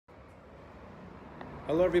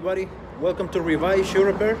Hello everybody, welcome to Revive Shoe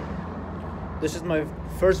Repair. This is my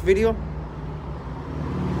first video.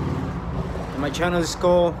 My channel is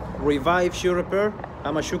called Revive Shoe Repair.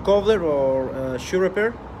 I'm a shoe cobbler or shoe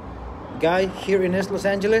repair guy here in East Los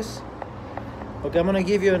Angeles. Okay, I'm gonna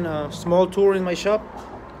give you a small tour in my shop.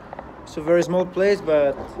 It's a very small place,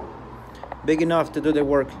 but big enough to do the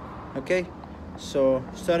work. Okay, so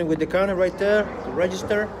starting with the counter right there, the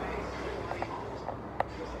register.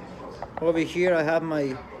 Over here I have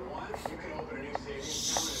my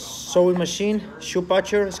sewing machine, shoe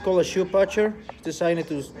patcher. It's called a shoe patcher. It's designed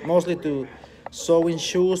to mostly to sew in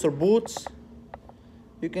shoes or boots.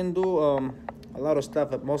 You can do a lot of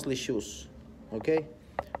stuff, but mostly shoes. Okay,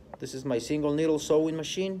 this is my single needle sewing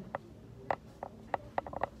machine.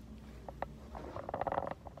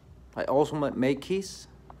 I also make keys.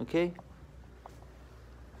 Okay.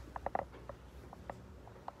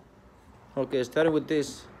 Okay, starting with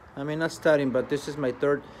this. I mean, not starting, but this is my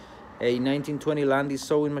third, a 1920 Landis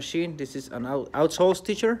sewing machine. This is an outsole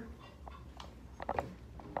stitcher.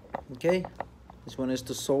 Okay, this one is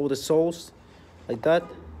to sew the soles like that.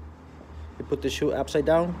 You put the shoe upside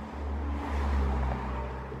down.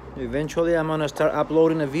 Eventually, I'm gonna start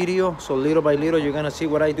uploading a video, so little by little, you're gonna see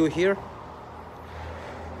what I do here.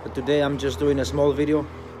 But today, I'm just doing a small video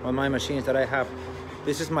on my machines that I have.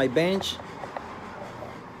 This is my bench,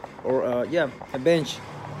 or yeah, a bench.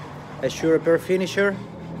 A shoe repair finisher.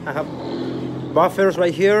 I have buffers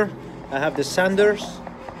right here. I have the sanders.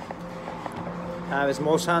 I have a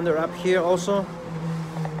small sander up here also.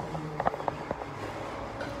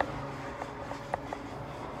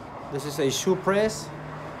 This is a shoe press,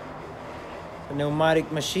 a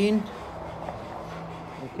pneumatic machine.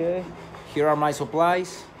 Okay, here are my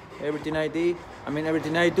supplies. Everything I do.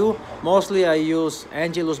 Everything I do. Mostly I use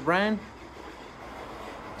Angelus brand.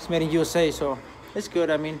 It's made in USA, so it's good.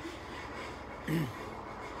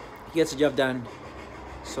 Gets the job done.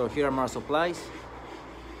 So here are my supplies.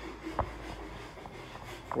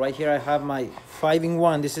 Right here I have my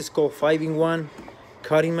 5-in-1. This is called 5-in-1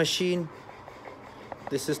 cutting machine.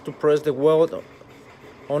 This is to press the weld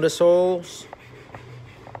on the soles.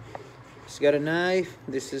 It's got a knife.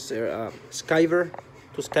 This is a skiver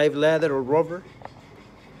to skive leather or rubber.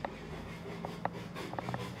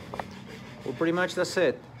 Well, pretty much that's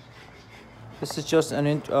it. This is just an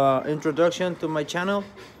introduction to my channel.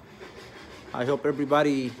 I hope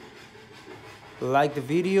everybody liked the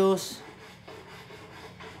videos.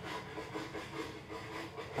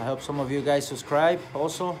 I hope some of you guys subscribe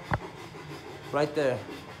also. Right there,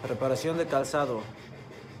 Reparación de Calzado.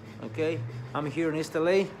 Okay, I'm here in East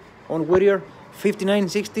LA on Whittier,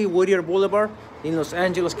 5960 Whittier Boulevard in Los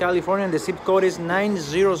Angeles, California. And the zip code is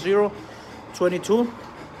 90022.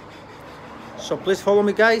 So please follow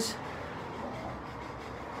me, guys.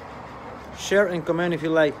 Share and comment if you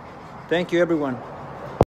like. Thank you, everyone.